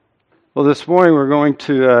Well, this morning we're going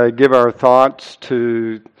to give our thoughts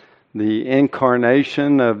to the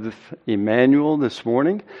Incarnation of Immanuel this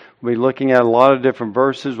morning. We'll be looking at a lot of different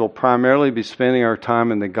verses. We'll primarily be spending our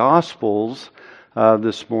time in the Gospels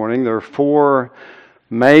this morning. There are four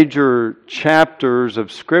major chapters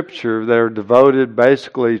of Scripture that are devoted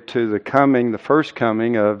basically to the first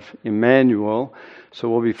coming of Immanuel. So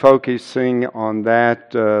we'll be focusing on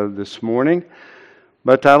that this morning.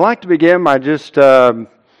 But I'd like to begin by just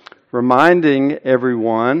reminding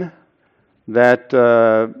everyone that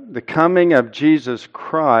the coming of Jesus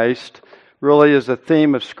Christ really is a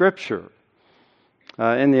theme of Scripture.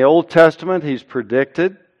 In the Old Testament, He's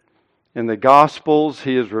predicted. In the Gospels,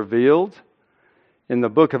 He is revealed. In the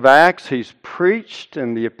book of Acts, He's preached.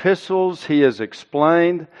 In the epistles, He is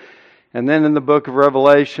explained. And then in the book of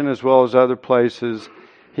Revelation, as well as other places,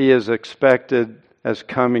 He is expected as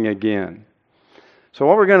coming again. So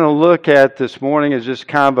what we're going to look at this morning is just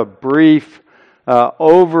kind of a brief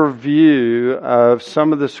overview of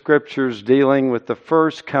some of the Scriptures dealing with the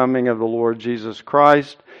first coming of the Lord Jesus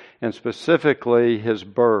Christ, and specifically His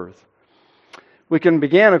birth. We can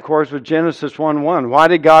begin, of course, with Genesis 1:1. Why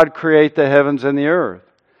did God create the heavens and the earth?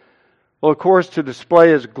 Well, of course, to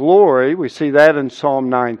display His glory. We see that in Psalm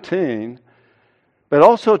 19. But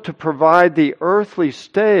also to provide the earthly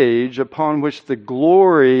stage upon which the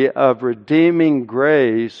glory of redeeming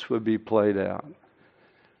grace would be played out.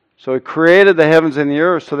 So He created the heavens and the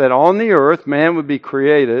earth so that on the earth man would be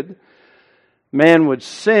created, man would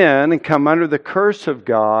sin and come under the curse of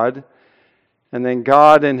God, and then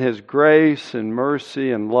God in His grace and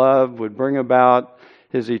mercy and love would bring about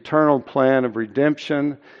His eternal plan of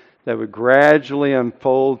redemption that would gradually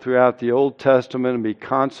unfold throughout the Old Testament and be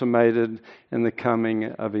consummated in the coming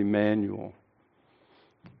of Immanuel.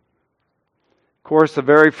 Of course, the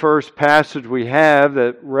very first passage we have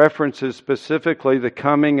that references specifically the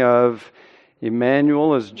coming of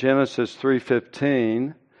Immanuel is Genesis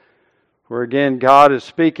 3:15, where again God is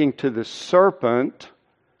speaking to the serpent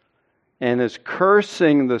and is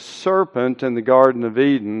cursing the serpent in the Garden of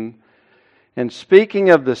Eden, and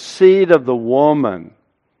speaking of the seed of the woman.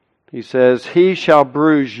 He says, "He shall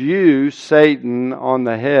bruise you, Satan, on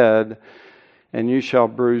the head, and you shall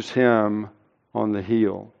bruise him on the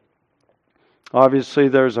heel." Obviously,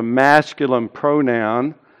 there's a masculine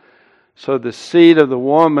pronoun, so the seed of the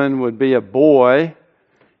woman would be a boy,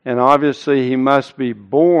 and obviously he must be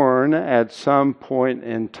born at some point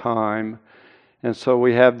in time. And so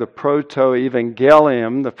we have the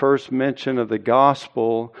proto-evangelium, the first mention of the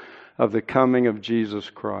gospel of the coming of Jesus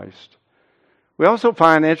Christ. We also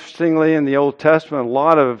find, interestingly, in the Old Testament, a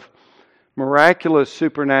lot of miraculous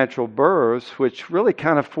supernatural births, which really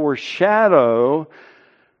kind of foreshadow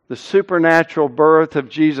the supernatural birth of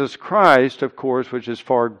Jesus Christ, of course, which is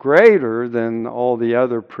far greater than all the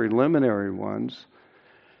other preliminary ones.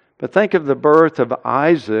 But think of the birth of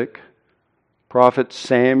Isaac, prophet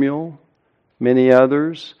Samuel, many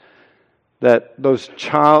others, that those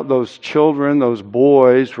children, those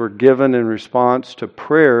boys were given in response to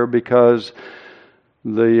prayer because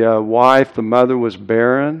the mother was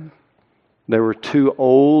barren. They were too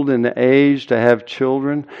old in age to have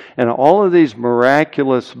children. And all of these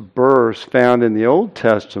miraculous births found in the Old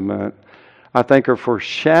Testament, I think, are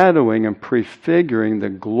foreshadowing and prefiguring the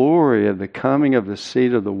glory of the coming of the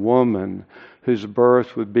seed of the woman, whose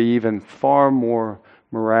birth would be even far more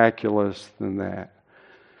miraculous than that.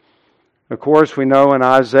 Of course, we know in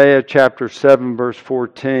Isaiah chapter 7, verse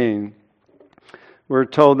 14, we're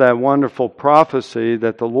told that wonderful prophecy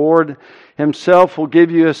that the Lord Himself will give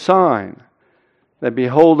you a sign, that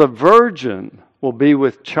behold, a virgin will be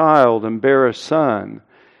with child and bear a son,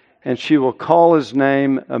 and she will call His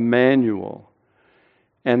name Immanuel.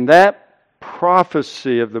 And that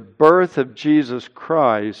prophecy of the birth of Jesus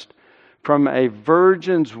Christ from a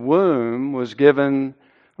virgin's womb was given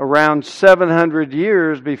around 700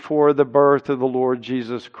 years before the birth of the Lord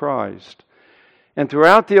Jesus Christ. And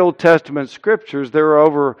throughout the Old Testament Scriptures, there are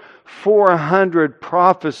over 400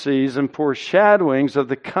 prophecies and foreshadowings of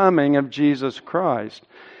the coming of Jesus Christ.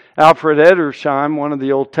 Alfred Edersheim, one of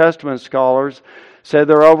the Old Testament scholars, said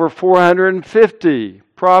there are over 450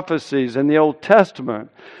 prophecies in the Old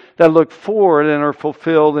Testament that look forward and are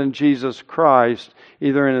fulfilled in Jesus Christ,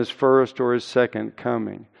 either in His first or His second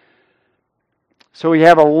coming. So we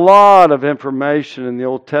have a lot of information in the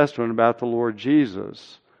Old Testament about the Lord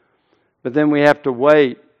Jesus. But then we have to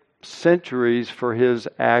wait centuries for His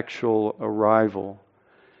actual arrival.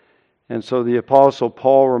 And so the Apostle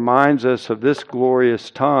Paul reminds us of this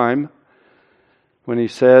glorious time when he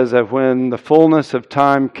says that when the fullness of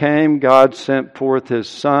time came, God sent forth His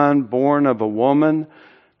Son, born of a woman,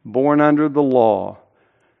 born under the law,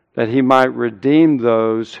 that He might redeem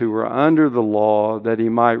those who were under the law, that we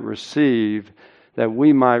might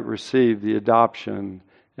receive the adoption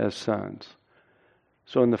as sons.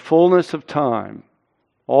 So in the fullness of time,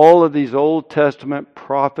 all of these Old Testament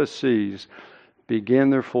prophecies begin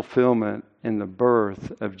their fulfillment in the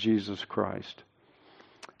birth of Jesus Christ.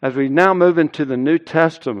 As we now move into the New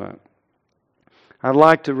Testament, I'd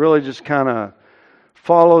like to really just kind of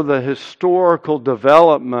follow the historical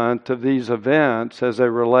development of these events as they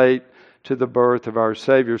relate to the birth of our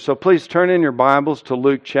Savior. So please turn in your Bibles to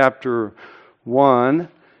Luke chapter 1,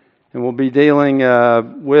 and we'll be dealing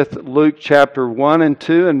with Luke chapter 1 and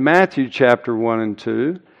 2 and Matthew chapter 1 and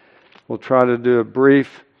 2. We'll try to do a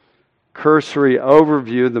brief cursory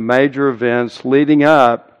overview of the major events leading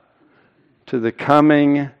up to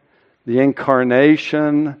the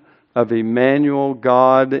incarnation of Immanuel,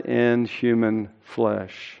 God in human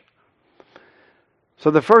flesh.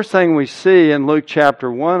 So the first thing we see in Luke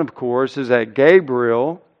chapter 1, of course, is that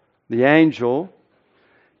Gabriel, the angel,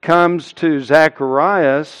 comes to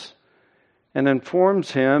Zacharias and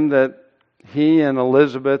informs him that he and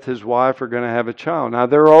Elizabeth, his wife, are going to have a child. Now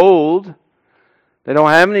they're old. They don't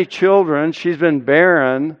have any children. She's been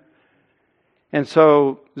barren. And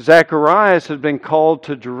so Zacharias has been called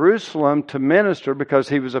to Jerusalem to minister because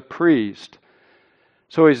he was a priest.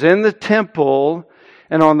 So he's in the temple,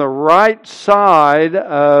 and on the right side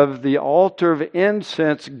of the altar of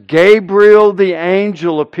incense, Gabriel the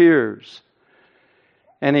angel appears.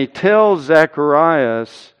 And he tells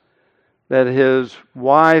Zacharias that his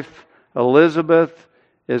wife Elizabeth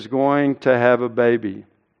is going to have a baby.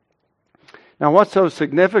 Now, what's so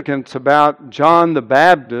significant about John the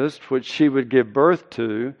Baptist, which she would give birth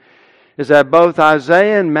to, is that both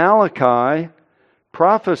Isaiah and Malachi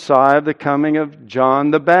prophesy of the coming of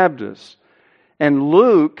John the Baptist. And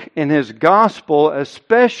Luke, in his gospel,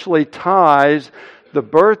 especially ties the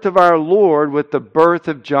birth of our Lord with the birth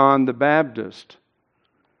of John the Baptist.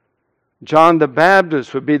 John the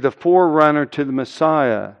Baptist would be the forerunner to the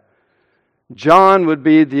Messiah. John would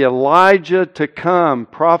be the Elijah to come,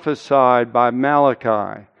 prophesied by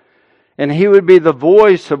Malachi. And he would be the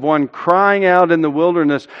voice of one crying out in the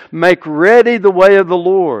wilderness, "Make ready the way of the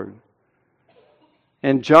Lord."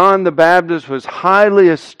 And John the Baptist was highly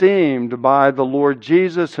esteemed by the Lord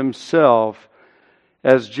Jesus Himself,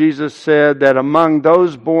 as Jesus said that among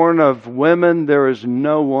those born of women there is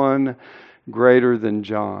no one greater than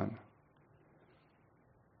John.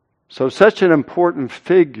 So such an important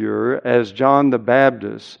figure as John the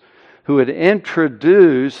Baptist, who had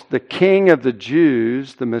introduced the King of the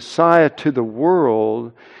Jews, the Messiah, to the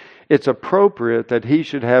world, it's appropriate that he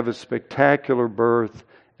should have a spectacular birth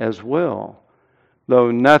as well, though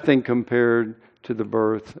nothing compared to the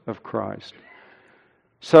birth of Christ.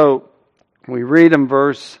 So we read in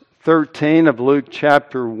verse 13 of Luke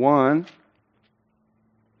chapter 1,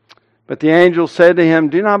 "But the angel said to him,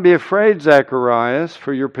 'Do not be afraid, Zacharias,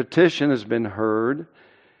 for your petition has been heard,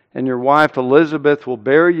 and your wife Elizabeth will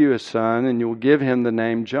bear you a son, and you will give him the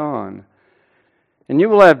name John. And you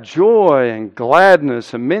will have joy and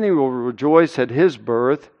gladness, and many will rejoice at his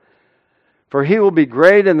birth. For he will be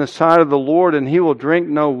great in the sight of the Lord, and he will drink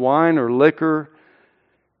no wine or liquor.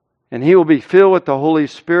 And he will be filled with the Holy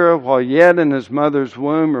Spirit while yet in his mother's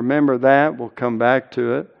womb.'" Remember that, we'll come back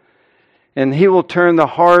to it. "And he will turn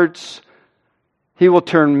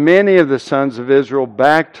many of the sons of Israel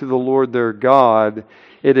back to the Lord their God.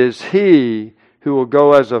 It is he who will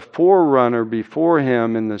go as a forerunner before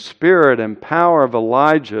him in the spirit and power of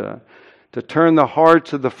Elijah, to turn the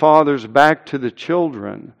hearts of the fathers back to the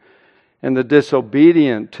children, and the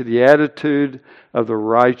disobedient to the attitude of the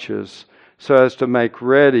righteous, so as to make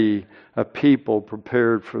ready a people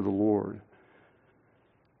prepared for the Lord."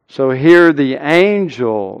 So here the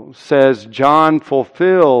angel says John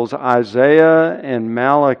fulfills Isaiah and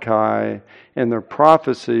Malachi in their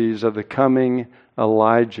prophecies of the coming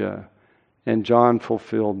Elijah. And John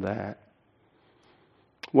fulfilled that.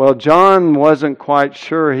 Well, John wasn't quite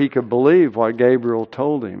sure he could believe what Gabriel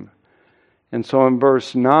told him. And so in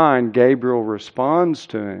verse 9, Gabriel responds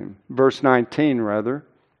to him. Verse 19, rather.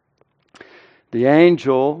 "The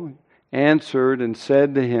angel answered and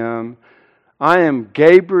said to him, 'I am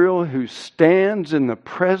Gabriel who stands in the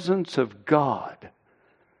presence of God.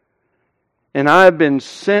 And I have been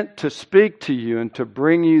sent to speak to you and to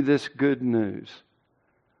bring you this good news.'"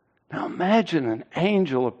 Now imagine an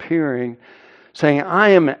angel appearing saying, I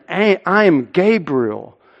am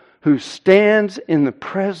Gabriel who stands in the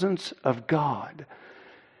presence of God.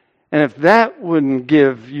 And if that wouldn't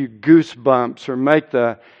give you goosebumps or make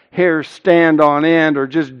the hair stand on end or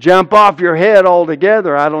just jump off your head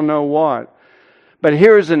altogether, I don't know what. But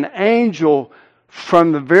here's an angel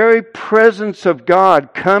from the very presence of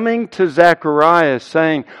God coming to Zacharias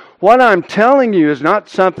saying, what I'm telling you is not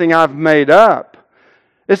something I've made up.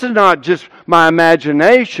 This is not just my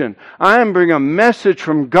imagination. I am bringing a message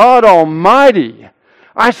from God Almighty.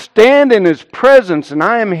 I stand in His presence and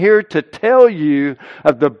I am here to tell you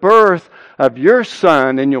of the birth of your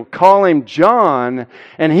son, and you'll call him John,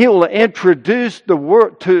 and he will introduce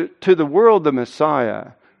the to the world the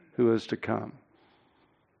Messiah who is to come.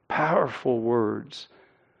 Powerful words.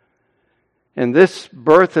 And this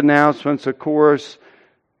birth announcements, of course,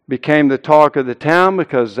 became the talk of the town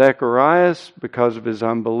because Zacharias, because of his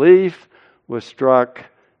unbelief, was struck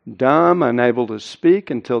dumb, unable to speak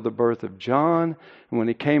until the birth of John. And when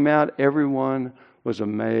he came out, everyone was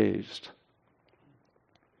amazed.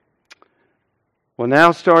 Well,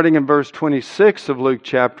 now starting in verse 26 of Luke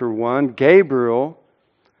chapter 1, Gabriel,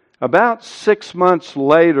 about 6 months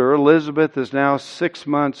later, Elizabeth is now 6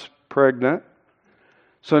 months pregnant.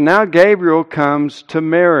 So now Gabriel comes to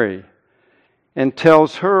Mary and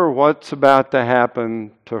tells her what's about to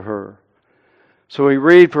happen to her. So we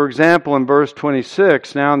read, for example, in verse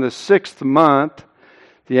 26, now in the 6th month,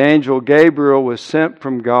 the angel Gabriel was sent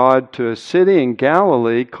from God to a city in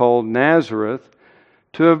Galilee called Nazareth,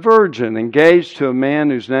 to a virgin engaged to a man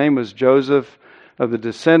whose name was Joseph, of the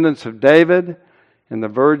descendants of David, and the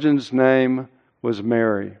virgin's name was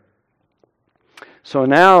Mary. So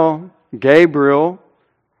now Gabriel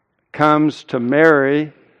comes to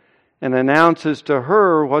Mary and announces to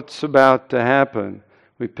her what's about to happen.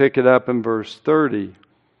 We pick it up in verse 30.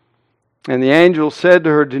 And the angel said to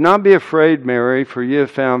her, do not be afraid, Mary, for you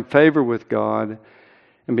have found favor with God.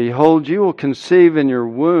 And behold, you will conceive in your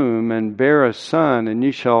womb and bear a son, and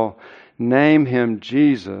you shall name him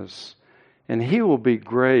Jesus. And he will be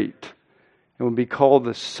great, and will be called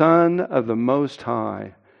the Son of the Most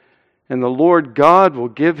High. And the Lord God will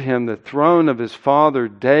give him the throne of his father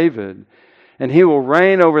David, and he will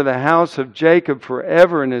reign over the house of Jacob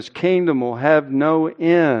forever, and his kingdom will have no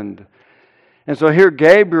end. And so here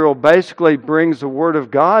Gabriel basically brings the word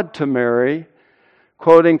of God to Mary,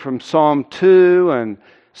 quoting from Psalm 2 and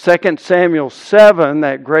 2 Samuel 7,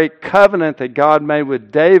 that great covenant that God made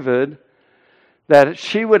with David, that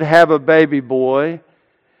she would have a baby boy.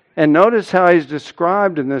 And notice how he's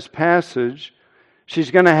described in this passage.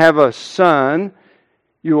 She's going to have a son.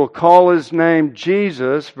 You will call his name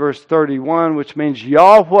Jesus, verse 31, which means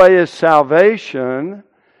Yahweh is salvation.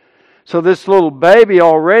 So this little baby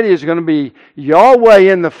already is going to be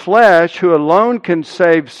Yahweh in the flesh, who alone can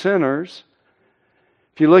save sinners.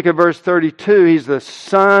 If you look at verse 32, He's the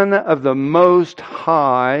Son of the Most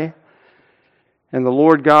High. And the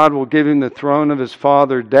Lord God will give Him the throne of His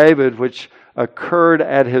father David, which occurred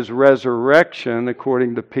at His resurrection,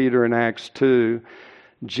 according to Peter in Acts 2.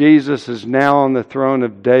 Jesus is now on the throne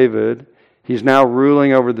of David. He's now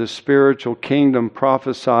ruling over the spiritual kingdom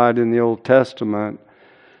prophesied in the Old Testament.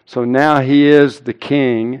 So now He is the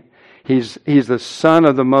King. He's the Son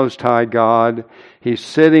of the Most High God. He's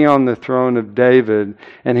sitting on the throne of David,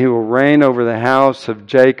 and He will reign over the house of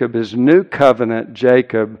Jacob, His new covenant,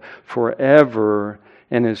 Jacob, forever,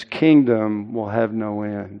 and His kingdom will have no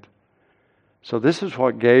end. So this is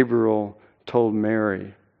what Gabriel told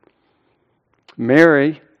Mary.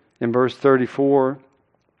 Mary, in verse 34,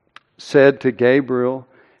 said to Gabriel,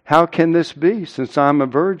 how can this be, since I'm a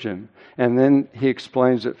virgin? And then he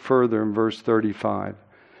explains it further in verse 35.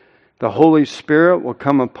 The Holy Spirit will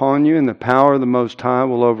come upon you, and the power of the Most High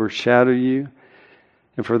will overshadow you.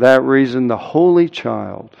 And for that reason, the Holy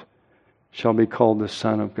Child shall be called the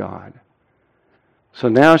Son of God. So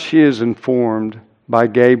now she is informed by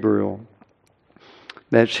Gabriel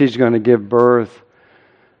that she's going to give birth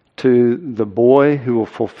to the boy who will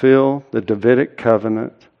fulfill the Davidic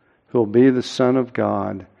covenant, who will be the Son of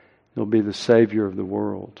God, who will be the Savior of the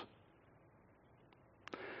world.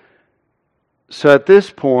 So at this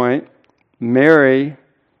point, Mary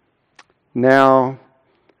now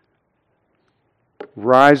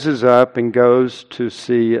rises up and goes to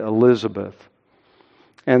see Elizabeth.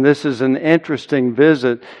 And this is an interesting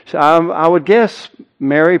visit. I would guess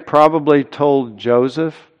Mary probably told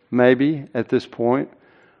Joseph, maybe, at this point,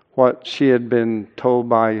 what she had been told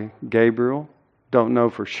by Gabriel. Don't know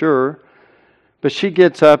for sure. But she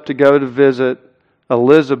gets up to go to visit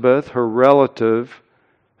Elizabeth, her relative,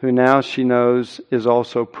 who now she knows is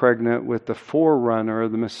also pregnant with the forerunner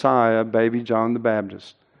of the Messiah, baby John the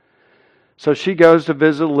Baptist. So she goes to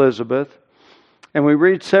visit Elizabeth, and we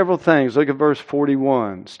read several things. Look at verse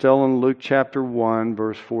 41, still in Luke chapter 1,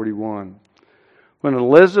 verse 41. When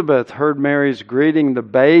Elizabeth heard Mary's greeting, the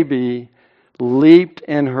baby leaped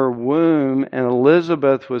in her womb, and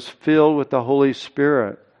Elizabeth was filled with the Holy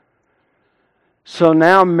Spirit. So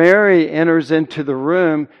now Mary enters into the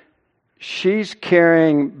room. She's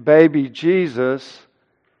carrying baby Jesus,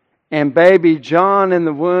 and baby John in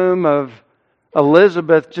the womb of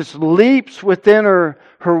Elizabeth just leaps within her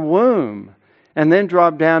womb. And then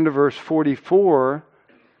drop down to verse 44.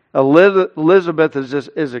 Elizabeth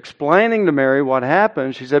is explaining to Mary what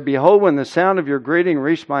happened. She said, "Behold, when the sound of your greeting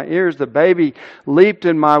reached my ears, the baby leaped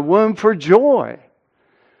in my womb for joy."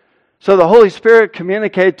 So the Holy Spirit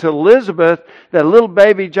communicated to Elizabeth that little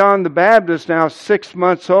baby John the Baptist, now 6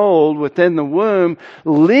 months old, within the womb,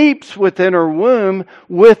 leaps within her womb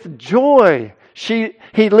with joy. He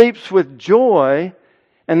leaps with joy,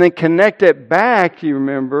 and then connect it back, you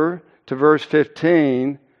remember, to verse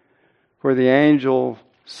 15, where the angel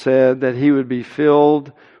said that he would be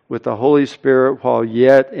filled with the Holy Spirit while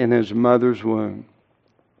yet in his mother's womb.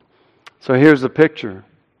 So here's the picture.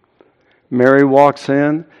 Mary walks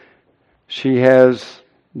in. She has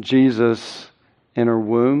Jesus in her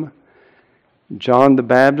womb. John the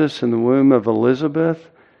Baptist in the womb of Elizabeth.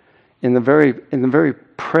 In the very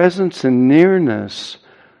presence and nearness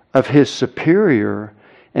of his superior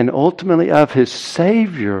and ultimately of his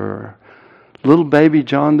Savior, little baby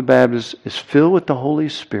John the Baptist is filled with the Holy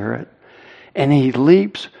Spirit, and he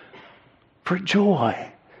leaps for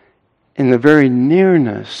joy in the very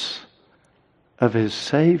nearness of his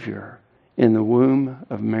Savior in the womb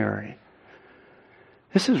of Mary.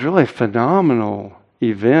 This is really a phenomenal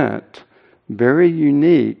event, very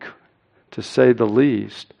unique to say the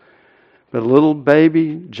least. But little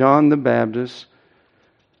baby John the Baptist,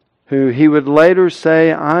 who he would later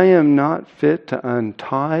say, "I am not fit to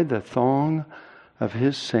untie the thong of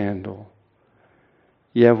his sandal."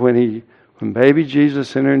 Yet when baby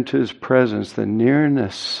Jesus entered into his presence, the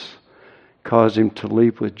nearness caused him to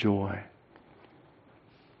leap with joy.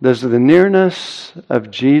 Does the nearness of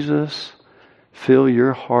Jesus fill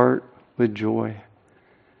your heart with joy?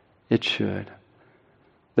 It should.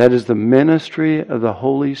 That is the ministry of the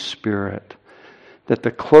Holy Spirit. That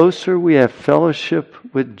the closer we have fellowship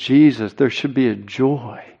with Jesus, there should be a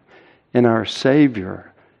joy in our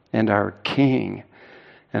Savior and our King.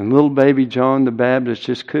 And little baby John the Baptist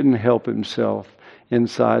just couldn't help himself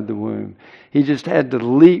inside the womb. He just had to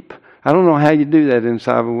leap. I don't know how you do that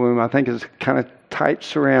inside of a womb. I think it's kind of tight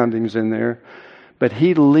surroundings in there. But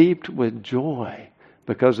he leaped with joy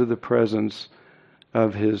because of the presence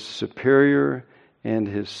of his superior and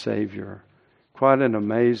his Savior. Quite an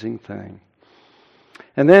amazing thing.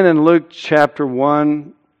 And then in Luke chapter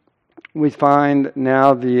 1, we find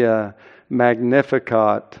now the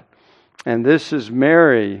Magnificat. And this is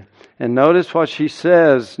Mary. And notice what she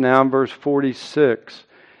says now in verse 46.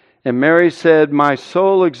 And Mary said, "My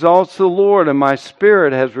soul exalts the Lord, and my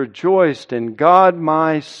spirit has rejoiced in God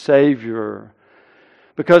my Savior."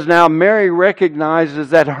 Because now Mary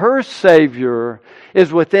recognizes that her Savior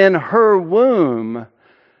is within her womb.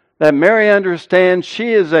 That Mary understands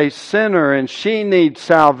she is a sinner and she needs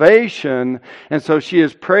salvation. And so she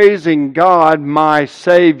is praising God, my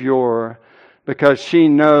Savior, because she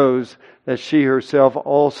knows that she herself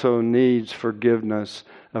also needs forgiveness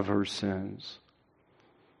of her sins.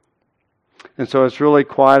 And so it's really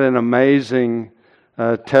quite an amazing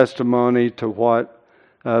testimony to what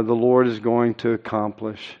the Lord is going to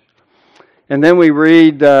accomplish. And then we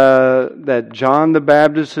read that John the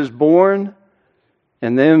Baptist is born.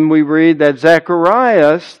 And then we read that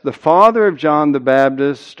Zacharias, the father of John the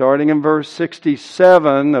Baptist, starting in verse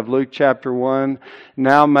 67 of Luke chapter 1,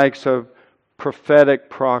 now makes a prophetic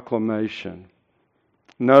proclamation.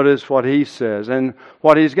 Notice what he says. And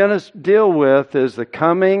what he's going to deal with is the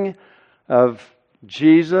coming of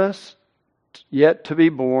Jesus, yet to be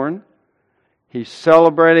born. He's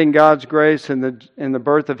celebrating God's grace in the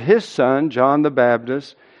birth of his son, John the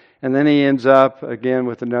Baptist. And then he ends up again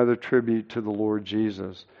with another tribute to the Lord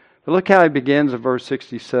Jesus. But look how he begins in verse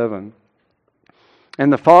 67.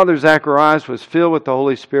 And the father Zacharias was filled with the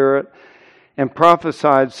Holy Spirit and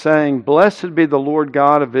prophesied, saying, "Blessed be the Lord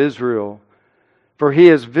God of Israel, for he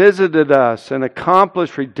has visited us and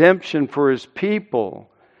accomplished redemption for his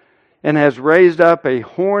people, and has raised up a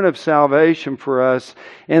horn of salvation for us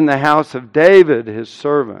in the house of David, his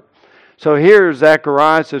servant." So here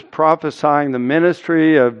Zacharias is prophesying the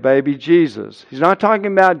ministry of baby Jesus. He's not talking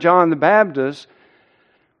about John the Baptist,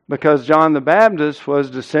 because John the Baptist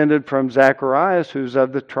was descended from Zacharias, who's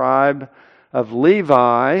of the tribe of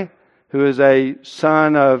Levi, who is a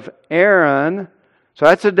son of Aaron. So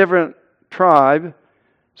that's a different tribe.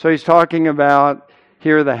 So he's talking about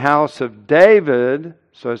here the house of David.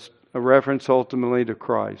 So it's a reference ultimately to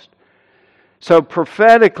Christ. So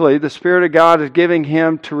prophetically, the Spirit of God is giving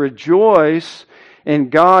him to rejoice in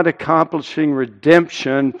God accomplishing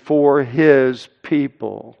redemption for His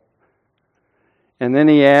people. And then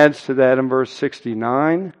he adds to that in verse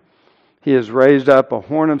 69, He has raised up a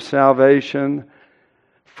horn of salvation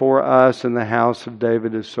for us in the house of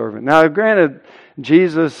David His servant. Now, granted,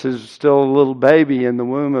 Jesus is still a little baby in the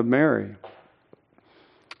womb of Mary.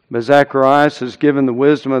 But Zacharias is given the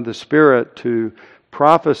wisdom of the Spirit to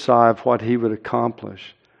prophesy of what he would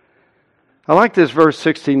accomplish. I like this verse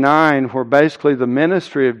 69 where basically the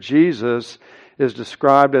ministry of Jesus is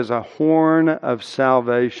described as a horn of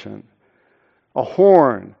salvation. A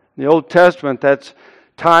horn. In the Old Testament, that's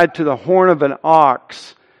tied to the horn of an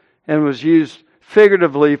ox and was used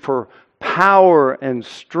figuratively for power and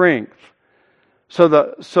strength. So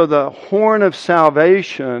the horn of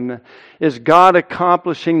salvation is God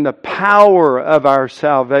accomplishing the power of our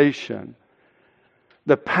salvation.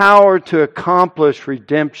 The power to accomplish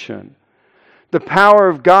redemption. The power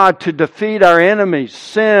of God to defeat our enemies,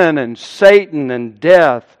 sin and Satan and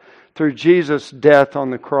death through Jesus' death on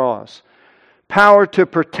the cross. Power to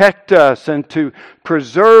protect us and to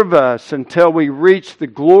preserve us until we reach the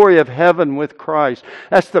glory of heaven with Christ.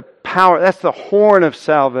 That's the power, that's the horn of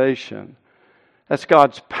salvation. That's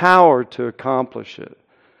God's power to accomplish it.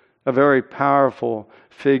 A very powerful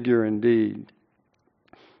figure indeed.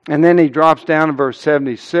 And then he drops down in verse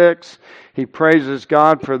 76. He praises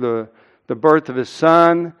God for the birth of His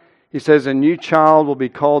Son. He says, "And you, child, will be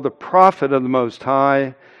called the prophet of the Most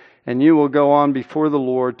High, and you will go on before the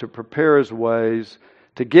Lord to prepare His ways,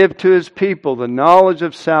 to give to His people the knowledge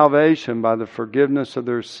of salvation by the forgiveness of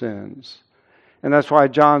their sins." And that's why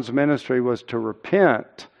John's ministry was to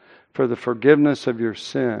repent for the forgiveness of your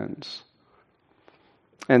sins.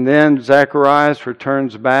 And then Zacharias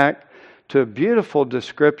returns back to a beautiful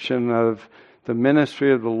description of the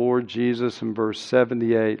ministry of the Lord Jesus in verse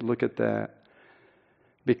 78. Look at that.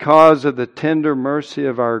 "Because of the tender mercy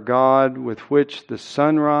of our God, with which the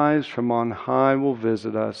sunrise from on high will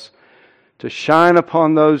visit us, to shine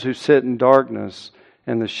upon those who sit in darkness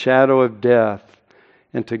and the shadow of death,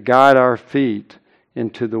 and to guide our feet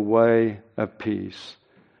into the way of peace."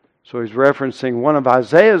 So he's referencing one of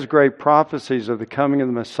Isaiah's great prophecies of the coming of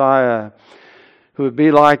the Messiah, who would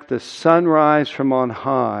be like the sunrise from on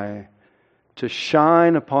high, to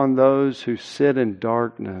shine upon those who sit in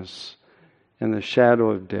darkness and the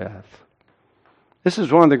shadow of death. This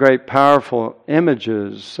is one of the great powerful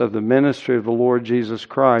images of the ministry of the Lord Jesus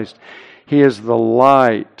Christ. He is the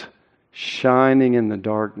light shining in the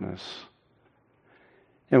darkness.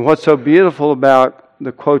 And what's so beautiful about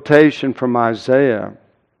the quotation from Isaiah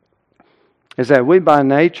is that we by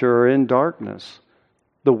nature are in darkness.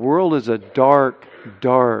 The world is a dark,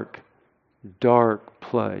 dark, dark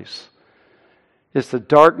place. It's the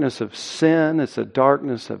darkness of sin. It's the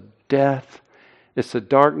darkness of death. It's the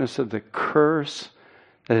darkness of the curse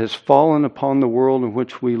that has fallen upon the world in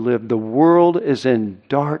which we live. The world is in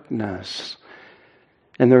darkness.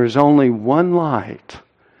 And there is only one light.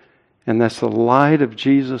 And that's the light of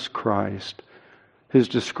Jesus Christ, who's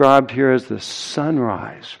described here as the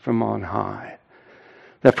sunrise from on high.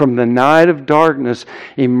 That from the night of darkness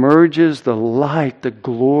emerges the light, the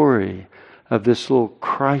glory of this little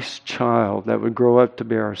Christ child that would grow up to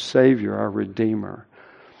be our Savior, our Redeemer.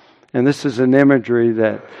 And this is an imagery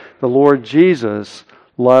that the Lord Jesus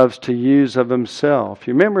loves to use of Himself.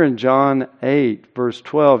 You remember in John 8, verse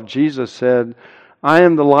 12, Jesus said, "I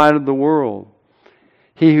am the light of the world.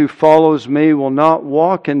 He who follows me will not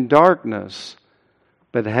walk in darkness,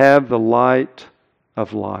 but have the light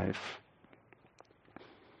of life."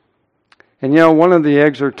 And one of the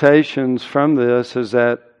exhortations from this is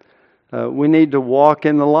that we need to walk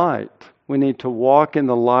in the light. We need to walk in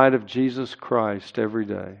the light of Jesus Christ every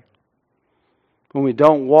day. When we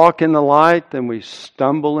don't walk in the light, then we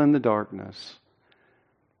stumble in the darkness.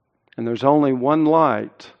 And there's only one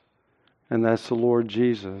light, and that's the Lord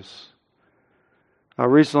Jesus. I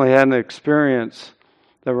recently had an experience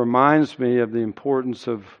that reminds me of the importance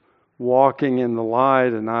of walking in the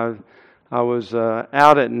light, and I was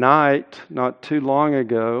out at night not too long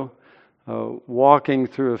ago, walking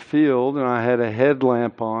through a field, and I had a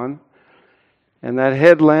headlamp on. And that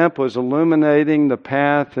headlamp was illuminating the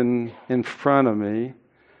path in front of me.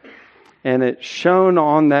 And it shone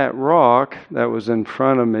on that rock that was in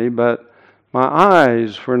front of me, but my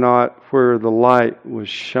eyes were not where the light was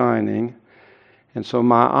shining. And so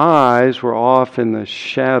my eyes were off in the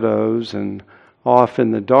shadows and off in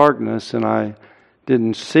the darkness, and I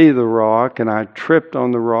didn't see the rock, and I tripped on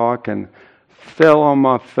the rock and fell on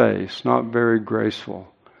my face, not very graceful.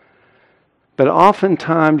 But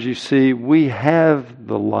oftentimes, you see, we have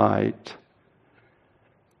the light,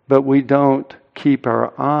 but we don't keep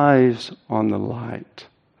our eyes on the light.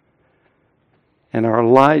 And our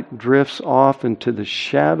light drifts off into the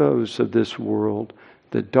shadows of this world,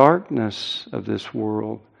 the darkness of this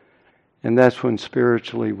world. And that's when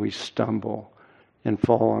spiritually we stumble and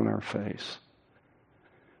fall on our face.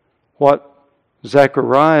 What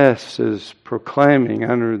Zacharias is proclaiming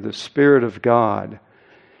under the Spirit of God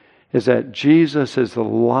is that Jesus is the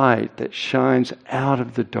light that shines out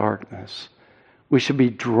of the darkness. We should be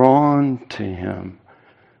drawn to Him.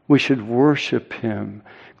 We should worship Him,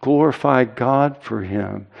 glorify God for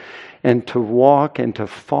Him, and to walk and to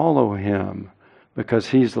follow Him because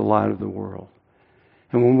He's the light of the world.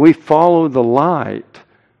 And when we follow the light,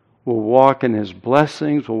 we'll walk in His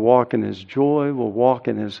blessings, we'll walk in His joy, we'll walk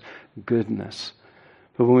in His goodness.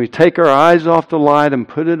 But when we take our eyes off the light and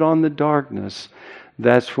put it on the darkness,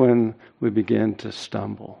 that's when we begin to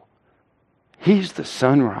stumble. He's the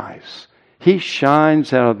sunrise. He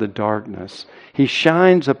shines out of the darkness. He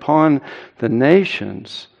shines upon the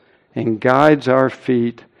nations and guides our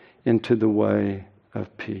feet into the way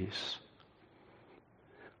of peace.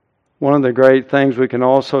 One of the great things we can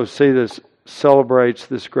also see that celebrates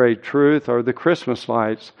this great truth are the Christmas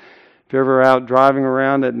lights. If you're ever out driving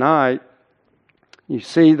around at night, you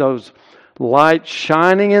see those lights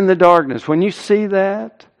shining in the darkness. When you see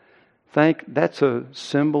that, think that's a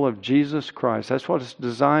symbol of Jesus Christ. That's what it's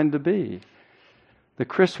designed to be. The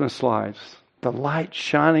Christmas lights, the light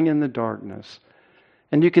shining in the darkness.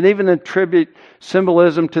 And you can even attribute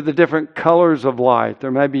symbolism to the different colors of light. There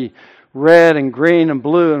may be red and green and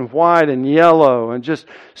blue and white and yellow, and just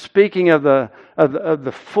speaking of the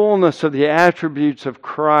fullness of the attributes of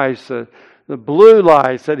Christ. The blue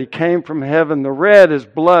lights that He came from heaven. The red is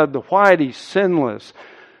blood. The white, He's sinless.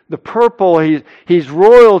 The purple, He's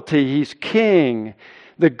royalty. He's king.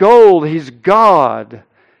 The gold, He's God.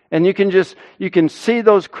 And you can see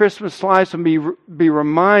those Christmas lights and be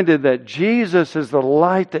reminded that Jesus is the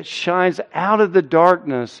light that shines out of the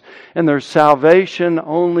darkness, and there's salvation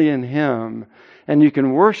only in Him. And you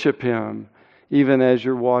can worship Him even as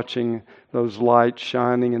you're watching those lights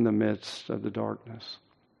shining in the midst of the darkness.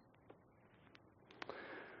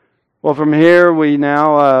 Well, from here we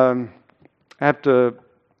now have to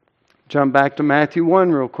jump back to Matthew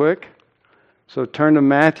 1 real quick. So turn to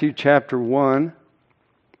Matthew chapter 1.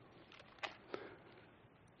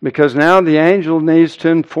 Because now the angel needs to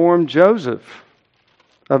inform Joseph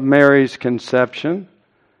of Mary's conception.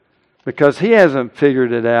 Because he hasn't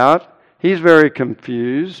figured it out. He's very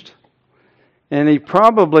confused. And he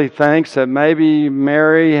probably thinks that maybe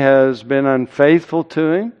Mary has been unfaithful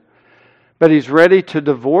to him. But he's ready to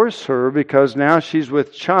divorce her because now she's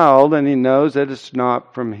with child and he knows that it's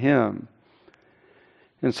not from him.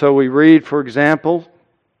 And so we read, for example,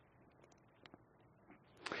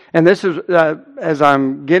 and this is, as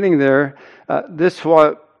I'm getting there, this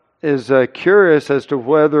what is curious as to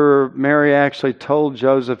whether Mary actually told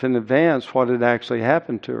Joseph in advance what had actually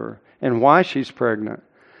happened to her and why she's pregnant.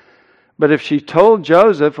 But if she told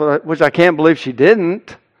Joseph, which I can't believe she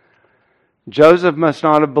didn't, Joseph must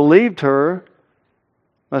not have believed her,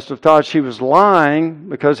 must have thought she was lying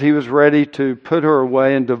because he was ready to put her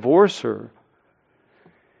away and divorce her.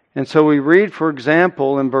 And so we read, for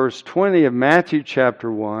example, in verse 20 of Matthew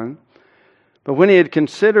chapter 1, "But when he had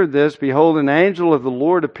considered this, behold, an angel of the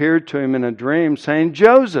Lord appeared to him in a dream, saying,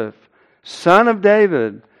 Joseph, son of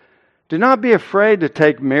David, do not be afraid to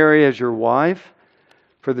take Mary as your wife,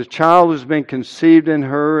 for the child who has been conceived in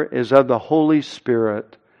her is of the Holy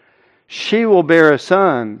Spirit. She will bear a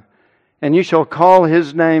son, and you shall call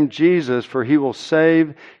his name Jesus, for he will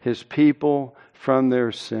save his people from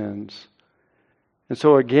their sins." And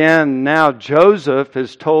so again, now Joseph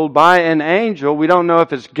is told by an angel. We don't know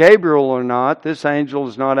if it's Gabriel or not. This angel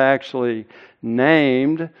is not actually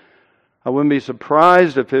named. I wouldn't be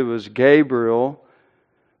surprised if it was Gabriel.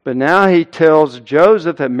 But now he tells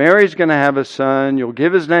Joseph that Mary's going to have a son. You'll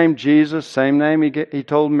give his name Jesus, same name he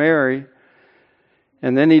told Mary.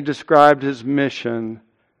 And then he described his mission,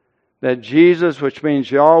 that Jesus, which means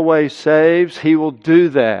Yahweh saves, He will do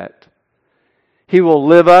that. He will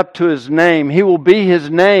live up to His name. He will be His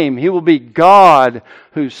name. He will be God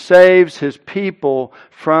who saves His people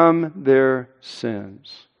from their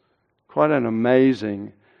sins. Quite an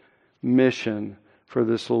amazing mission for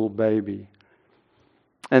this little baby.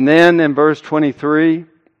 And then in verse 23,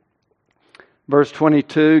 verse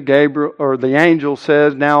 22, Gabriel, or the angel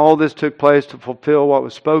says, "Now all this took place to fulfill what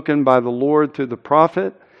was spoken by the Lord through the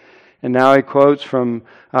prophet." And now he quotes from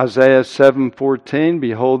Isaiah 7:14,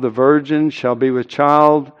 "Behold, the virgin shall be with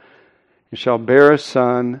child, and shall bear a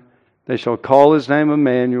son. They shall call his name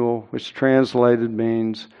Immanuel," which translated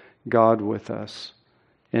means God with us.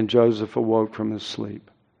 And Joseph awoke from his sleep.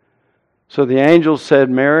 So the angel said,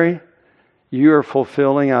 Mary, you are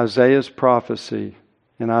fulfilling Isaiah's prophecy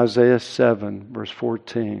in Isaiah 7, verse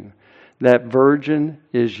 14. That virgin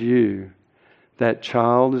is you. That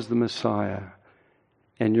child is the Messiah.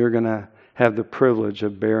 And you're going to have the privilege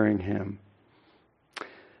of bearing him.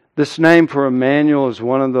 This name for Immanuel is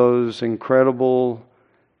one of those incredible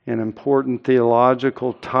and important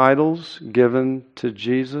theological titles given to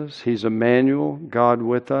Jesus. He's Immanuel, God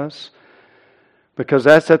with us. Because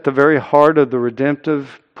that's at the very heart of the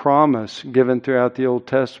redemptive promise given throughout the Old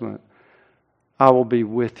Testament. I will be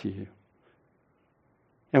with you.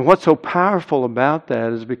 And what's so powerful about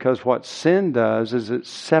that is because what sin does is it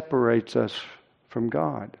separates us from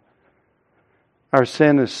God. Our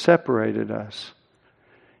sin has separated us.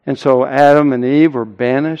 And so Adam and Eve were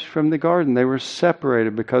banished from the garden. They were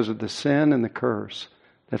separated because of the sin and the curse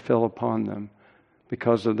that fell upon them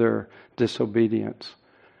because of their disobedience.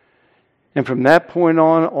 And from that point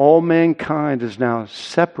on, all mankind is now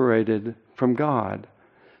separated from God.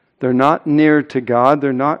 They're not near to God.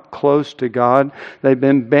 They're not close to God. They've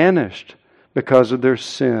been banished because of their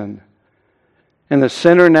sin. And the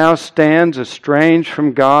sinner now stands estranged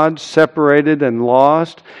from God, separated and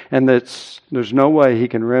lost, and there's no way he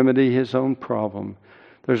can remedy his own problem.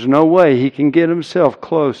 There's no way he can get himself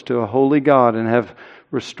close to a holy God and have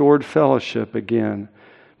restored fellowship again,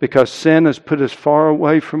 because sin has put us far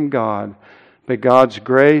away from God. But God's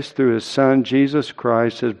grace through His Son, Jesus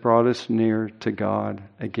Christ, has brought us near to God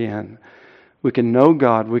again. We can know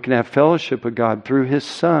God. We can have fellowship with God through His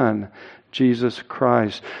Son, Jesus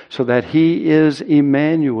Christ, so that He is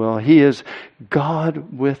Immanuel. He is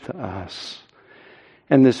God with us.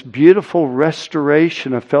 And this beautiful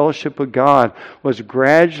restoration of fellowship with God was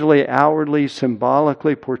gradually, outwardly,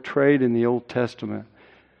 symbolically portrayed in the Old Testament.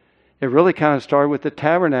 It really kind of started with the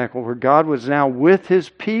tabernacle, where God was now with His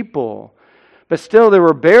people. But still there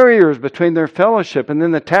were barriers between their fellowship. And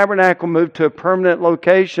then the tabernacle moved to a permanent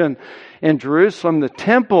location in Jerusalem, the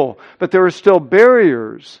temple. But there were still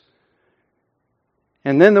barriers.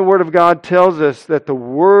 And then the Word of God tells us that the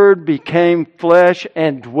Word became flesh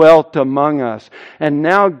and dwelt among us. And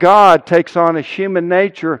now God takes on a human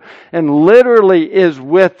nature and literally is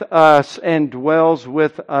with us and dwells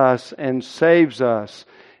with us and saves us.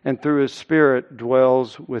 And through His Spirit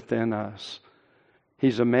dwells within us.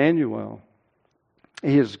 He's Immanuel.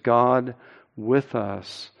 He is God with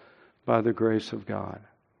us by the grace of God.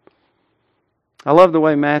 I love the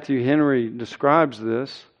way Matthew Henry describes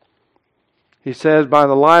this. He says, by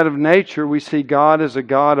the light of nature, we see God as a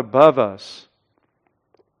God above us.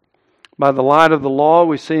 By the light of the law,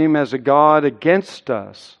 we see Him as a God against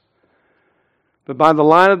us. But by the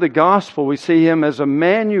light of the gospel, we see Him as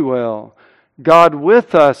Immanuel, God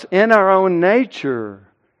with us in our own nature,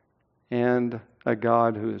 and a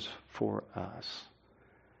God who is for us.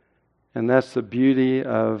 And that's the beauty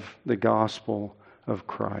of the gospel of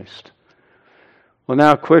Christ. We'll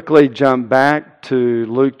now quickly jump back to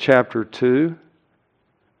Luke chapter 2.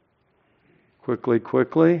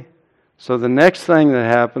 Quickly. So the next thing that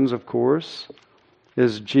happens, of course,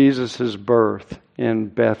 is Jesus' birth in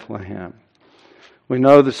Bethlehem. We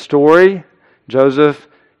know the story. Joseph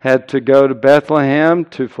had to go to Bethlehem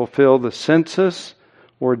to fulfill the census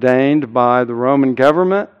ordained by the Roman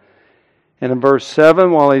government. And in verse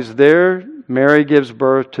 7, while he's there, Mary gives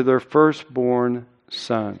birth to their firstborn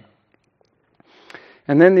son.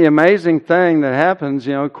 And then the amazing thing that happens,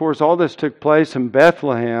 of course, all this took place in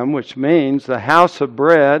Bethlehem, which means the house of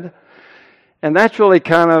bread. And that's really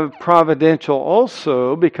kind of providential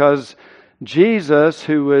also, because Jesus,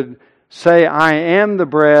 who would say, I am the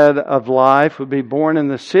bread of life, would be born in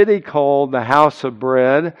the city called the house of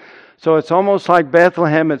bread. So it's almost like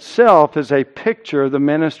Bethlehem itself is a picture of the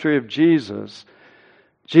ministry of Jesus.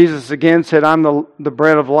 Jesus again said, I'm the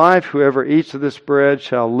bread of life. Whoever eats of this bread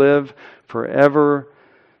shall live forever.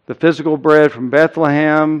 The physical bread from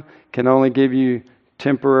Bethlehem can only give you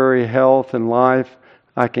temporary health and life.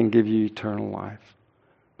 I can give you eternal life,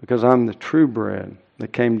 because I'm the true bread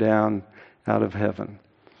that came down out of heaven.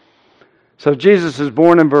 So Jesus is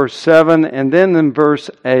born in verse 7, and then in verse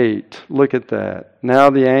 8, look at that. Now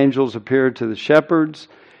the angels appeared to the shepherds.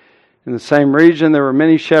 In the same region there were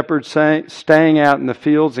many shepherds staying out in the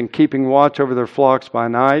fields and keeping watch over their flocks by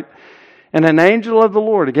night. And an angel of the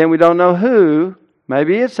Lord, again we don't know who,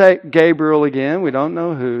 maybe it's Gabriel again, we don't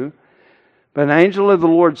know who, but an angel of the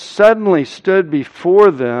Lord suddenly stood before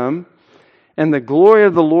them, and the glory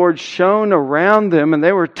of the Lord shone around them, and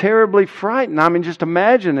they were terribly frightened. I mean, just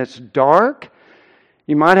imagine, it's dark.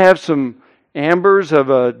 You might have some embers of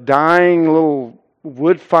a dying little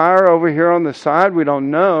wood fire over here on the side. We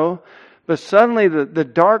don't know. But suddenly the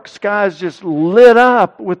dark skies just lit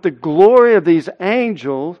up with the glory of these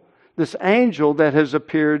angels, this angel that has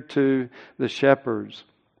appeared to the shepherds.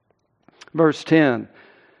 Verse 10,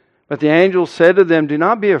 but the angel said to them, do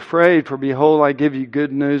not be afraid, for behold, I give you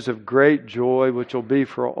good news of great joy, which will be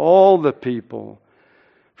for all the people.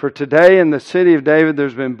 For today in the city of David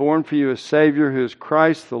there's been born for you a Savior who is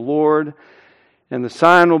Christ the Lord. And the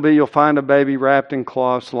sign will be you'll find a baby wrapped in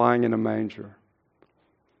cloths lying in a manger.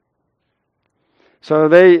 So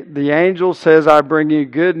the angel says, I bring you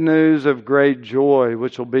good news of great joy,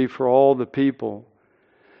 which will be for all the people.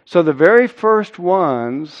 So the very first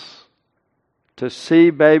ones to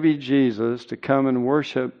see baby Jesus, to come and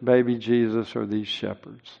worship baby Jesus, are these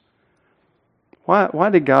shepherds.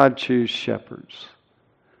 Why did God choose shepherds?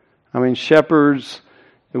 I mean, shepherds,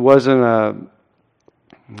 it's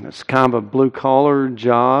kind of a blue-collar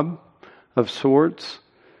job of sorts.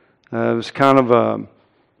 It was kind of a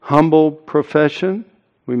humble profession,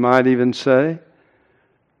 we might even say.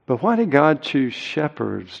 But why did God choose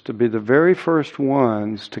shepherds to be the very first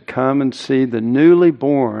ones to come and see the newly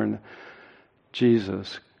born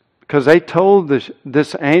Jesus? Because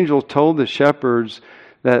this angel told the shepherds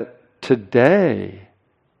that today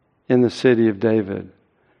in the city of David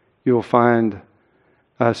you will find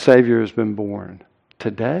a Savior has been born.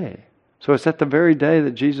 Today. So it's at the very day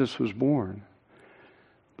that Jesus was born.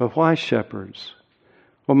 But why shepherds?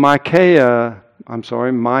 Well, Micah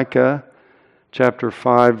chapter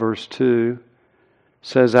 5 verse 2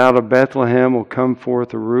 says, out of Bethlehem will come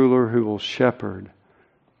forth a ruler who will shepherd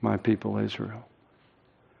my people Israel.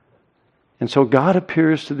 And so God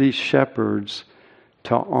appears to these shepherds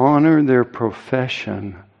to honor their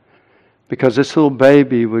profession, because this little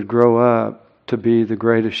baby would grow up to be the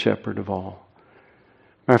greatest shepherd of all.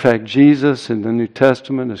 Matter of fact, Jesus in the New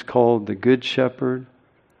Testament is called the Good Shepherd,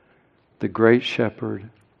 the Great Shepherd,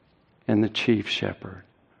 and the Chief Shepherd.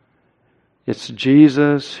 It's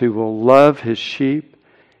Jesus who will love His sheep.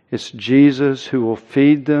 It's Jesus who will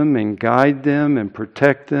feed them and guide them and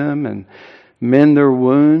protect them and mend their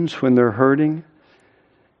wounds when they're hurting.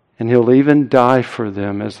 And He'll even die for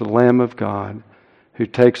them as the Lamb of God who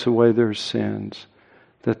takes away their sins,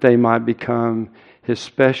 that they might become His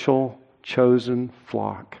special chosen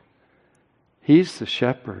flock. He's the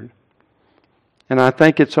shepherd. And I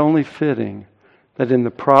think it's only fitting that in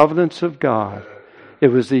the providence of God, it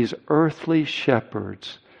was these earthly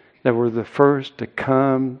shepherds that were the first to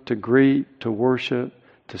come, to greet, to worship,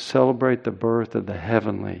 to celebrate the birth of the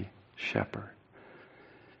heavenly shepherd.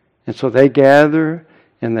 And so they gather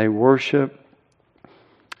and they worship,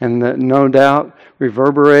 and no doubt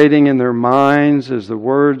reverberating in their minds is the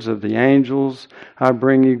words of the angels, I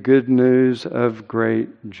bring you good news of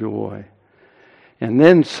great joy. And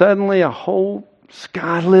then suddenly a whole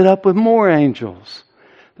sky lit up with more angels.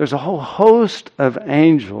 There's a whole host of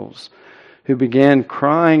angels who began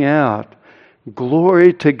crying out,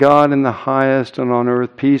 glory to God in the highest, and on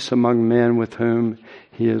earth peace among men with whom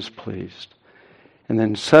He is pleased. And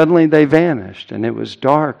then suddenly they vanished, and it was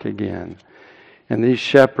dark again. And these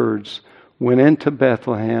shepherds went into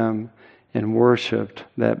Bethlehem and worshiped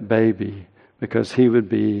that baby, because He would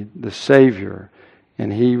be the Savior.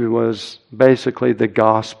 And He was basically the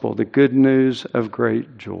gospel, the good news of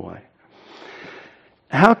great joy.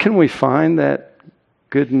 How can we find that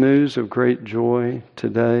good news of great joy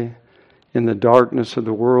today in the darkness of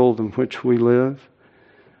the world in which we live?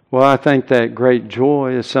 Well, I think that great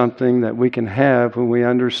joy is something that we can have when we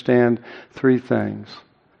understand three things.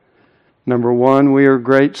 Number one, we are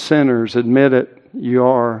great sinners. Admit it. You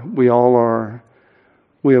are. We all are.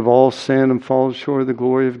 We have all sinned and fallen short of the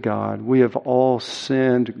glory of God. We have all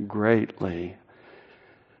sinned greatly.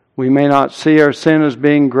 We may not see our sin as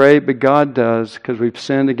being great, but God does, because we've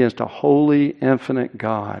sinned against a holy, infinite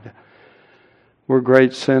God. We're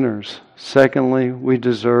great sinners. Secondly, we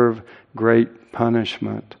deserve great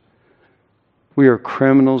punishment. We are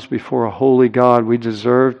criminals before a holy God. We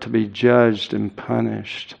deserve to be judged and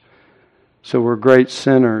punished. So we're great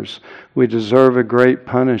sinners. We deserve a great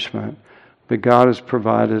punishment. But God has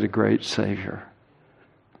provided a great Savior.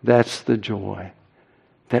 That's the joy.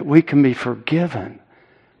 That we can be forgiven.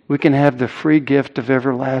 We can have the free gift of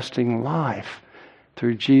everlasting life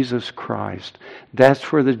through Jesus Christ.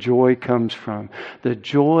 That's where the joy comes from. The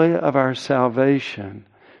joy of our salvation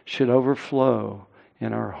should overflow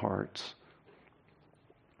in our hearts.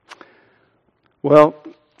 Well,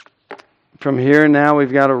 from here now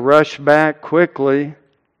we've got to rush back quickly,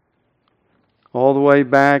 all the way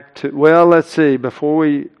back to, well, let's see, before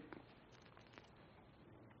we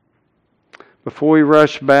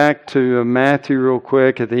rush back to Matthew real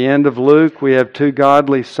quick, at the end of Luke we have two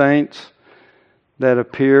godly saints that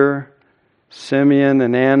appear Simeon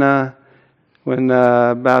and Anna, when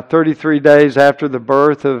about 33 days after the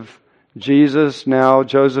birth of Jesus, now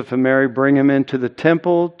Joseph and Mary bring him into the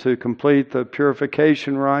temple to complete the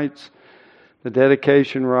purification rites, the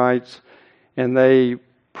dedication rites, and they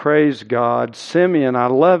praise God. Simeon, I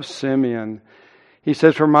love Simeon. He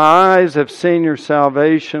says, "For my eyes have seen your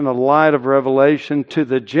salvation, a light of revelation to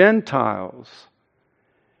the Gentiles,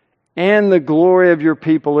 and the glory of your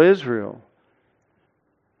people Israel."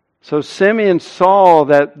 So Simeon saw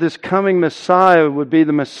that this coming Messiah would be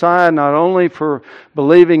the Messiah not only for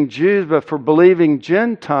believing Jews, but for believing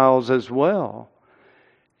Gentiles as well.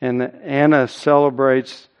 And Anna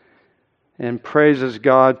celebrates and praises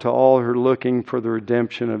God to all who are looking for the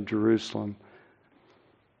redemption of Jerusalem.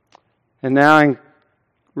 And now,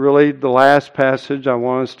 really, the last passage I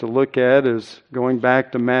want us to look at is going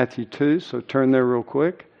back to Matthew 2, so turn there real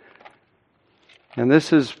quick. And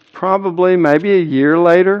this is probably maybe a year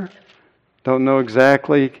later. Don't know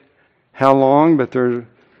exactly how long, but they're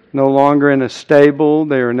no longer in a stable.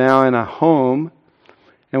 They are now in a home.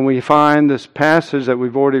 And we find this passage that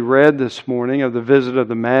we've already read this morning of the visit of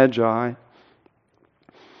the magi.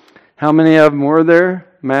 How many of them were there?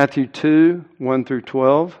 Matthew 2, 1 through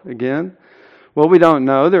 12 again. Well, we don't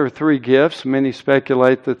know. There are 3 gifts. Many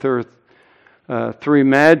speculate that there are 3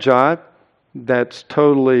 magi. That's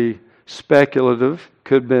totally speculative.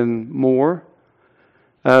 Could have been more.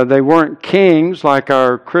 They weren't kings like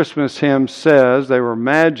our Christmas hymn says. They were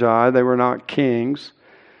magi. They were not kings.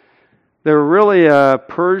 They were really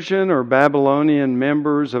Persian or Babylonian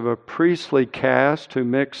members of a priestly caste who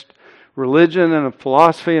mixed religion and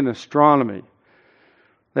philosophy and astronomy.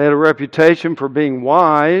 They had a reputation for being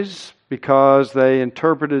wise because they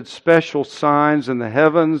interpreted special signs in the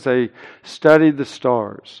heavens. They studied the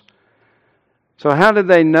stars. So how did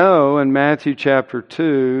they know in Matthew chapter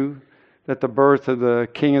 2 that the birth of the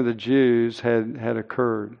King of the Jews had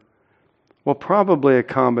occurred? Well, probably a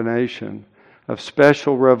combination of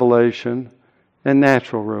special revelation and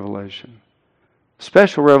natural revelation.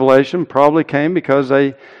 Special revelation probably came because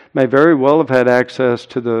they may very well have had access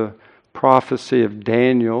to the prophecy of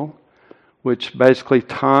Daniel, which basically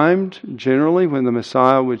timed generally when the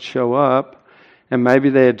Messiah would show up. And maybe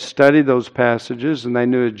they had studied those passages and they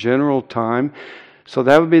knew a general time. So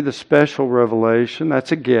that would be the special revelation.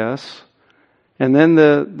 That's a guess. And then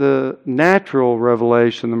the natural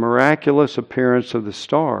revelation, the miraculous appearance of the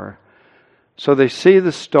star. So they see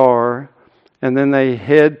the star and then they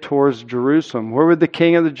head towards Jerusalem. Where would the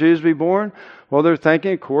King of the Jews be born? Well, they're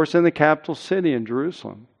thinking, of course, in the capital city in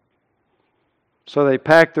Jerusalem. So they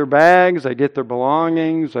pack their bags, they get their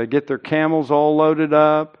belongings, they get their camels all loaded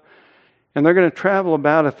up. And they're going to travel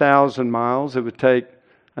about 1,000 miles. It would take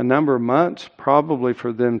a number of months probably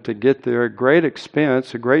for them to get there. A great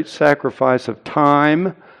expense, a great sacrifice of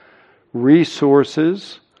time,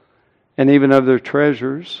 resources, and even of their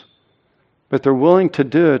treasures. But they're willing to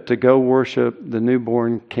do it to go worship the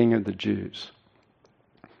newborn King of the Jews.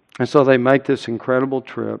 And so they make this incredible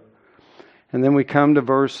trip. And then we come to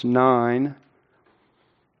verse 9.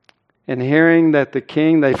 And hearing that the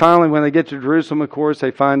king, they finally, when they get to Jerusalem, of course,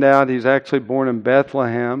 they find out he's actually born in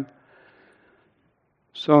Bethlehem.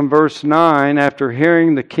 So in verse 9, after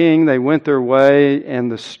hearing the king, they went their way,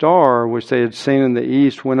 and the star, which they had seen in the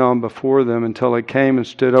east, went on before them until it came and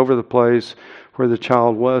stood over the place where the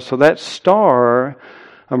child was. So that star,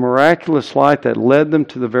 a miraculous light that led them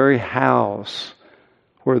to the very house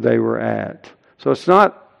where they were at. So it's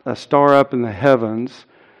not a star up in the heavens.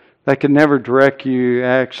 That could never direct you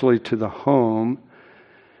actually to the home.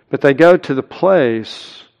 But they go to the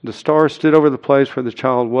place. The star stood over the place where the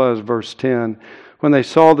child was, verse 10. When they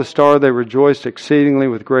saw the star, they rejoiced exceedingly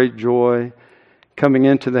with great joy. Coming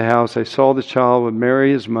into the house, they saw the child with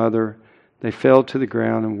Mary his mother. They fell to the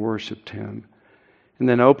ground and worshipped him. And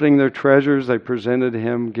then opening their treasures, they presented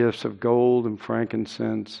him gifts of gold and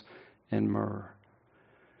frankincense and myrrh.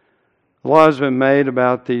 A lot has been made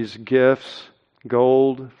about these gifts.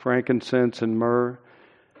 Gold, frankincense, and myrrh.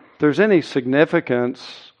 If there's any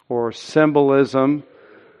significance or symbolism,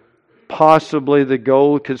 possibly the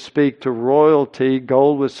gold could speak to royalty.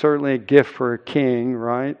 Gold was certainly a gift for a king,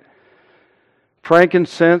 right?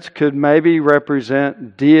 Frankincense could maybe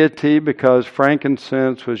represent deity because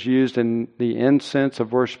frankincense was used in the incense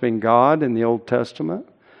of worshiping God in the Old Testament.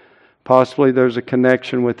 Possibly there's a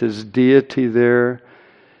connection with his deity there.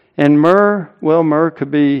 And myrrh, well, myrrh could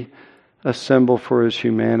be a symbol for his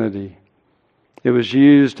humanity. It was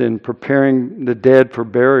used in preparing the dead for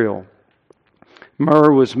burial.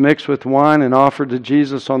 Myrrh was mixed with wine and offered to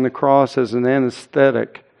Jesus on the cross as an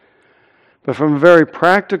anesthetic. But from a very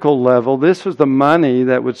practical level, this was the money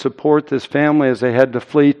that would support this family as they had to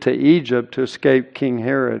flee to Egypt to escape King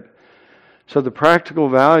Herod. So the practical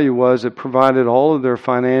value was it provided all of their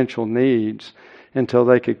financial needs until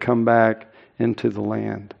they could come back into the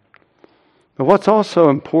land. But what's also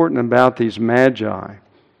important about these magi,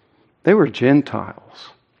 they were Gentiles.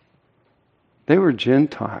 They were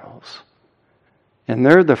Gentiles. And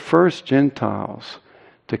they're the first Gentiles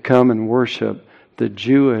to come and worship the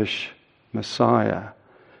Jewish Messiah,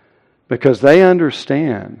 because they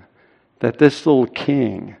understand that this little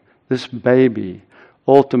king, this baby,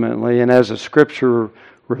 ultimately, and as the Scripture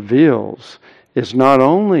reveals, is not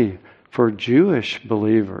only for Jewish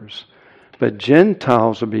believers, but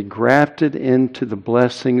Gentiles will be grafted into the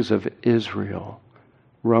blessings of Israel.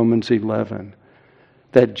 Romans 11.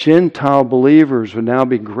 That Gentile believers would now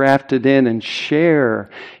be grafted in and share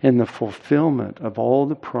in the fulfillment of all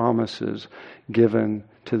the promises given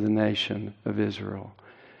to the nation of Israel.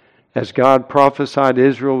 As God prophesied,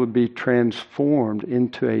 Israel would be transformed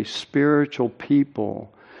into a spiritual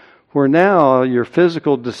people, where now your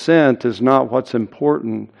physical descent is not what's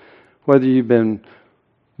important, whether you've been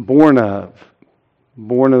born of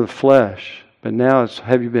the flesh, but now it's,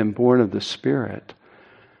 have you been born of the Spirit?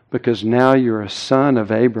 Because now you're a son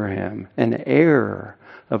of Abraham, an heir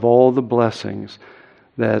of all the blessings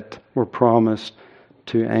that were promised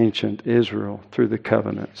to ancient Israel through the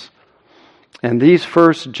covenants. And these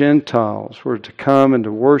first Gentiles were to come and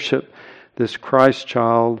to worship this Christ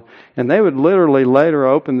child, and they would literally later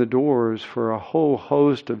open the doors for a whole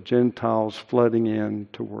host of Gentiles flooding in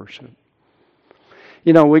to worship.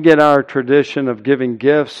 You know, we get our tradition of giving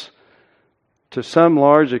gifts to some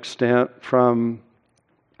large extent from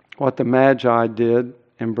what the Magi did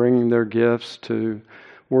in bringing their gifts to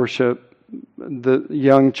worship the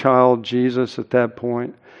young child Jesus at that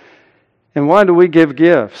point. And why do we give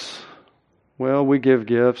gifts? Well, we give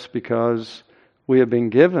gifts because we have been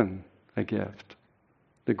given a gift,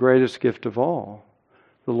 the greatest gift of all,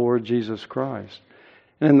 the Lord Jesus Christ.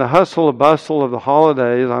 And in the hustle and bustle of the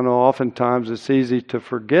holidays, I know oftentimes it's easy to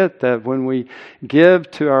forget that when we give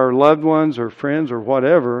to our loved ones or friends or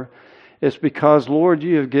whatever, it's because, Lord,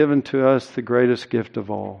 you have given to us the greatest gift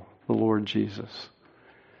of all, the Lord Jesus.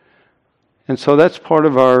 And so that's part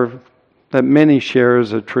of that many share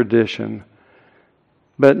as a tradition.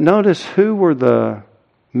 But notice, who were the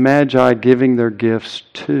Magi giving their gifts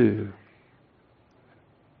to?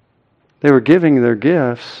 They were giving their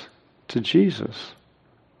gifts to Jesus,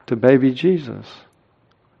 to baby Jesus.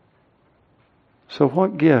 So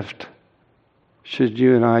what gift should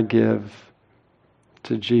you and I give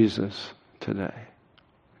to Jesus today?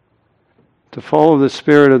 To follow the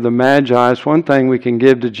spirit of the Magi is one thing we can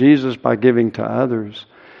give to Jesus by giving to others.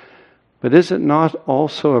 But is it not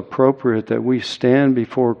also appropriate that we stand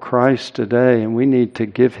before Christ today and we need to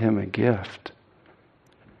give Him a gift?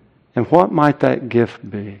 And what might that gift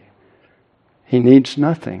be? He needs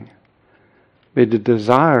nothing, but He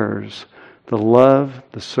desires the love,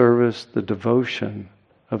 the service, the devotion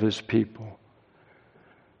of His people.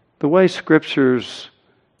 The way Scriptures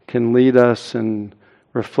can lead us in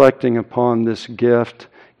reflecting upon this gift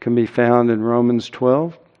can be found in Romans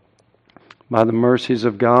 12. By the mercies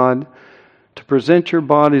of God, to present your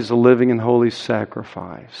bodies a living and holy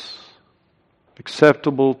sacrifice,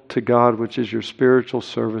 acceptable to God, which is your spiritual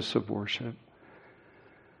service of worship.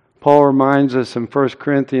 Paul reminds us in 1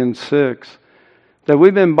 Corinthians 6 that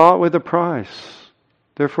we've been bought with a price.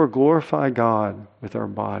 Therefore glorify God with our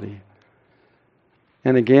body.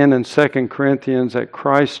 And again in 2 Corinthians, that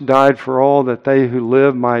Christ died for all, that they who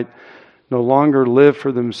live might no longer live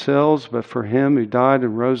for themselves, but for Him who died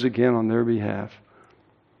and rose again on their behalf.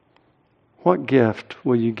 What gift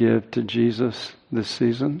will you give to Jesus this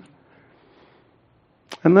season?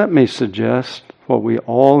 And let me suggest what we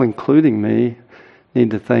all, including me,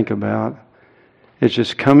 need to think about is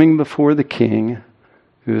just coming before the King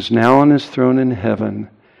who is now on His throne in heaven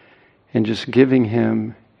and just giving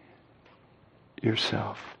Him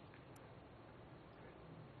yourself.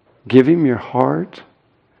 Give Him your heart,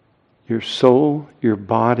 your soul, your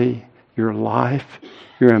body, your life,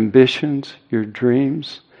 your ambitions, your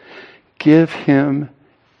dreams. Give Him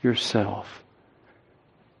yourself.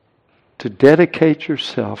 To dedicate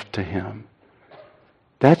yourself to Him.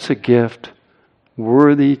 That's a gift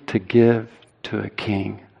worthy to give to a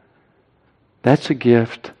king. That's a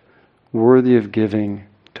gift worthy of giving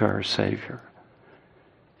to our Savior.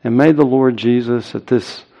 And may the Lord Jesus at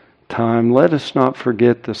this time let us not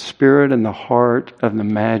forget the spirit and the heart of the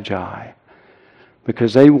Magi,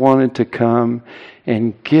 because they wanted to come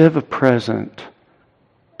and give a present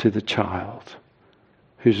to the child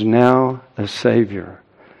who's now a Savior,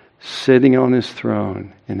 sitting on His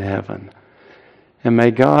throne in heaven. And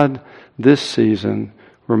may God this season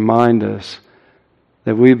remind us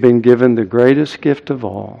that we've been given the greatest gift of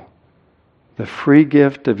all, the free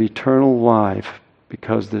gift of eternal life,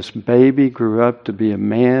 because this baby grew up to be a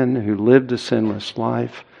man who lived a sinless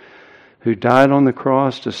life, who died on the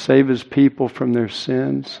cross to save His people from their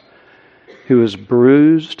sins, who was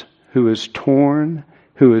bruised, who was torn,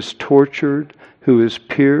 who was tortured, who was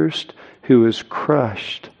pierced, who was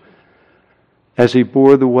crushed, as He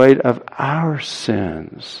bore the weight of our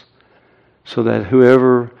sins, so that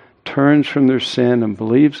whoever turns from their sin and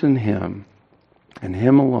believes in Him and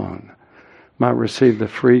Him alone might receive the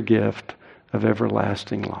free gift of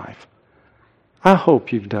everlasting life. I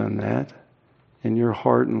hope you've done that in your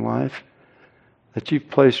heart and life, that you've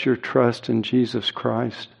placed your trust in Jesus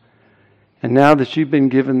Christ. And now that you've been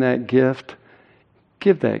given that gift,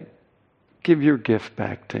 give your gift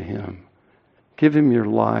back to Him. Give Him your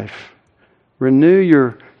life. Renew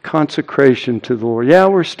your consecration to the Lord. Yeah,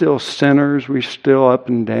 we're still sinners. We're still up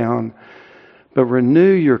and down. But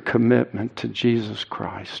renew your commitment to Jesus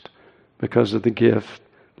Christ because of the gift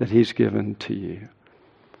that He's given to you.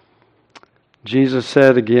 Jesus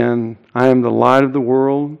said again, I am the light of the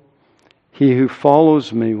world. He who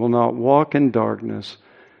follows me will not walk in darkness,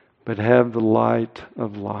 but have the light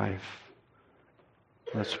of life.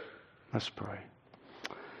 Let's pray.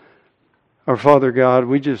 Our Father God,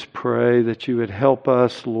 we just pray that You would help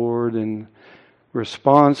us, Lord, in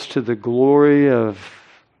response to the glory of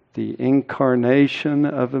the Incarnation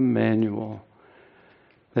of Immanuel,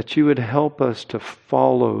 that You would help us to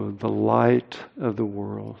follow the light of the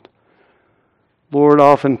world. Lord,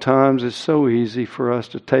 oftentimes it's so easy for us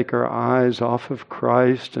to take our eyes off of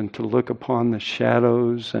Christ and to look upon the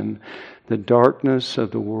shadows and the darkness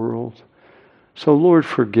of the world. So, Lord,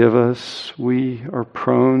 forgive us. We are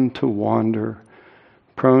prone to wander,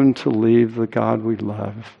 prone to leave the God we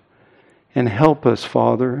love. And help us,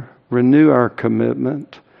 Father, renew our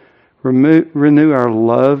commitment, renew our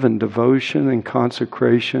love and devotion and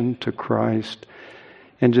consecration to Christ,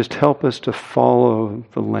 and just help us to follow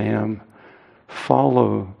the Lamb,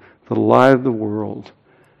 follow the light of the world,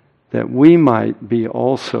 that we might be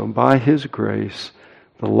also, by His grace,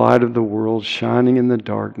 the light of the world shining in the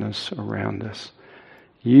darkness around us.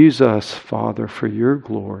 Use us, Father, for Your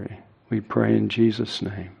glory. We pray in Jesus'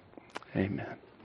 name. Amen.